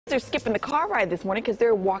they're skipping the car ride this morning because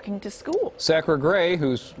they're walking to school. Sakura Gray,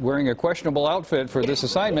 who's wearing a questionable outfit for this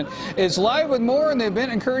assignment, is live with more, and they've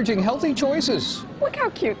been encouraging healthy choices. Look how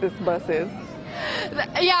cute this bus is.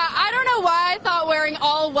 Yeah, I don't know why I thought wearing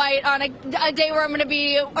all white on a day where I'm going to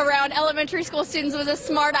be around elementary school students was a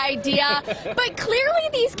smart idea. But clearly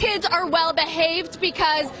these kids are well behaved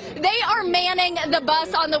because they are manning the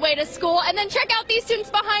bus on the way to school. And then check out these students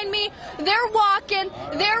behind me. They're walking,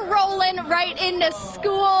 they're rolling right into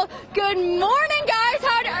school. Good morning, guys.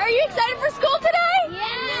 Are you excited for school today?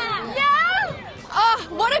 Yeah. Yeah? Oh,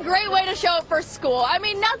 what a great way to show up for school. I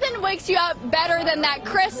mean, nothing wakes you up better than that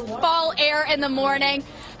crisp fall air in the morning.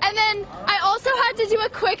 And then I also had to do a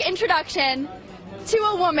quick introduction to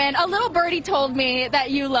a woman. A little birdie told me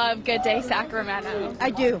that you love Good Day Sacramento. I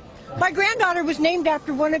do. My granddaughter was named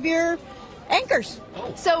after one of your anchors.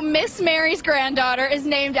 So Miss Mary's granddaughter is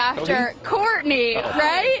named after Courtney,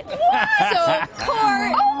 right? What? So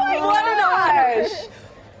Court. Oh my gosh.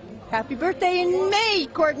 Happy birthday in May,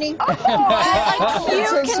 Courtney. A cute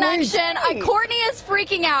so connection. Courtney is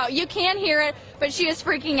freaking out. You can't hear it, but she is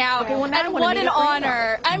freaking out. Okay, well, now I and wanna what meet an a friend.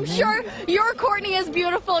 honor. I'm sure your Courtney is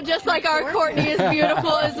beautiful, just like our Courtney is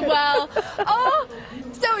beautiful as well. Oh,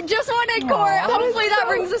 so just wanted, Court, hopefully that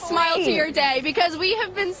brings a smile to your day, because we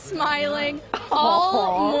have been smiling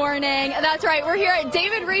all morning. That's right. We're here at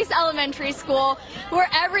David Reese Elementary School, where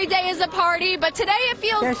every day is a party, but today it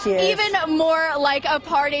feels even more like a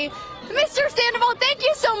party. Mr. Sandoval, thank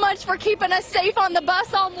you so much for keeping us safe on the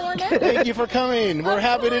bus all morning. Thank you for coming. We're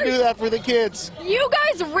happy to do that for the kids. You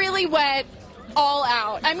guys really went all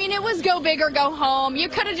out. I mean, it was go big or go home. You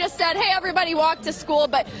could have just said, hey, everybody walk to school,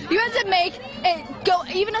 but you had to make it go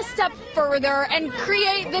even a step further and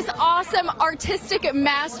create this awesome artistic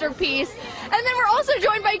masterpiece. And then we're also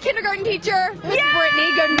joined by kindergarten teacher, Miss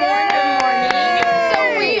Brittany. Good morning. Good morning.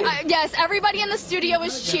 So yes, everybody in the studio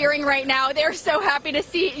is cheering right now. They're so happy to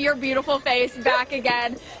see your beautiful face back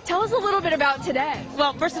again. Tell us a little bit about today.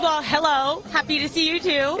 Well, first of all, hello. Happy to see you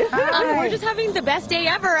too. We're just having the best day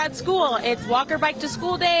ever at school. It's Walker Bike to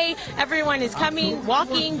School Day. Everyone is coming,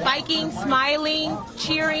 walking, biking, smiling,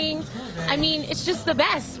 cheering. I mean, it's just the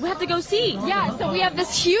best. We have to go see. Yeah, so we have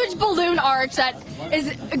this huge balloon arch that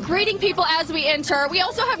is greeting people as we enter. We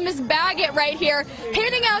also have Miss Baggett right here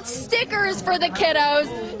handing out stickers for the kiddos.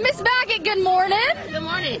 Miss Baggett, good morning. Good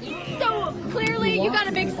morning. So clearly you got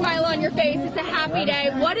a big smile on your face. It's a happy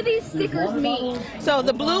day. What do these stickers mean? So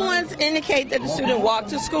the blue ones indicate that the student walked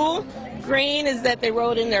to school. Green is that they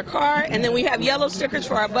rode in their car, and then we have yellow stickers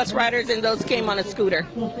for our bus riders, and those came on a scooter.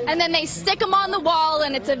 And then they stick them on the wall,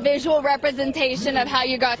 and it's a visual representation of how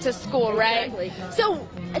you got to school, right? Exactly. So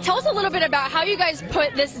tell us a little bit about how you guys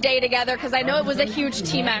put this day together, because I know it was a huge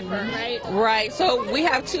team effort, right? Right. So we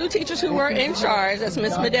have two teachers who were in charge. That's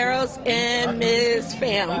Miss Medeiros and Miss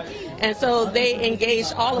Pham. And so they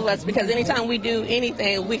engaged all of us, because anytime we do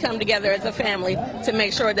anything, we come together as a family to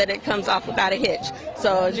make sure that it comes off without a hitch.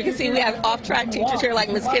 So as you can see, we have off-track teachers here like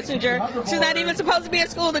Miss Kissinger. She's not even supposed to be at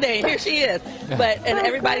school today, and here she is. And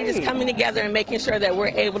everybody just coming together and making sure that we're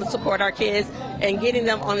able to support our kids and getting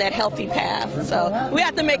them on that healthy path. So we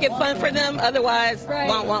have to make it fun for them, otherwise,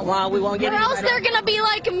 we won't get Or else anybody. they're gonna be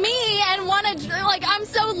like me and want to, like, I'm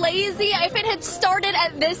so lazy. If it had started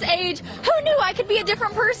at this age, who knew I could be a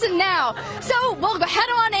different person now? So we'll go head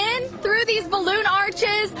on in through these balloon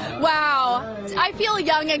arches. Wow, I feel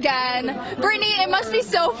young again. Brittany, it must be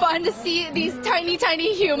so fun to see these tiny,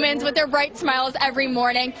 tiny humans with their bright smiles every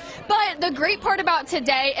morning. But the great part about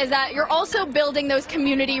today is that you're also building those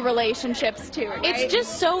community relationships too, right? It's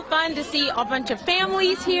just so fun to see a bunch of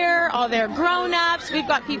families here, all their grown-ups. We've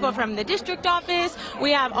got people from the district office.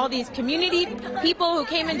 We have all these community people who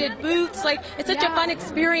came and did booths. Like, it's such a fun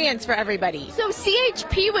experience for everybody. So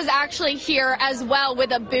CHP was actually here as well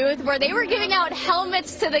with a booth where they were giving out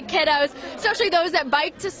helmets to the kiddos, especially those that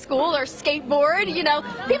bike to school or skateboard. You know,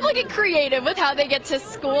 people get creative with how they get to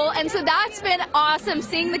school, and so that's been awesome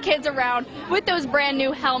seeing the kids around with those brand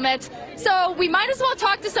new helmets. So we might as well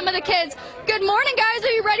talk to some of the kids. Good morning, guys.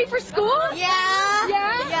 Are you ready for school? Yeah.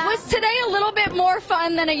 Yeah? Was today a little bit more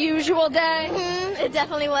fun than a usual day? It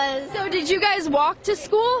definitely was. So did you guys walk to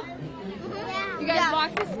school? Yeah. You guys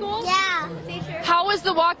walk to school? Yeah. How was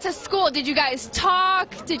the walk to school? Did you guys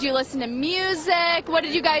talk? Did you listen to music? What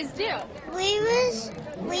did you guys do? We was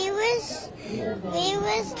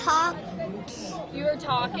talk. You were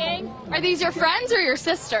talking? Are these your friends or your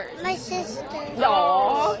sisters? My sister.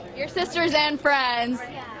 Oh, your sisters and friends.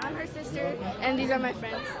 Yeah, I'm her sister, and these are my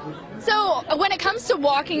friends. So when it comes to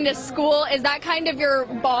walking to school, is that kind of your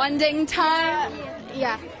bonding time?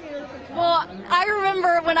 Yeah. Well, I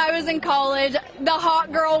remember when I was in college, the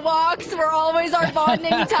hot girl walks were always our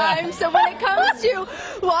bonding time. So when it comes to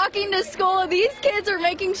walking to school, these kids are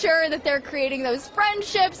making sure that they're creating those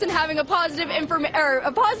friendships and having a positive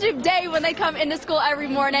day when they come into school every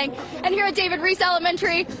morning. And here at Reese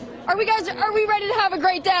Elementary, are we ready to have a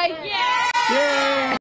great day? Yeah! Yay!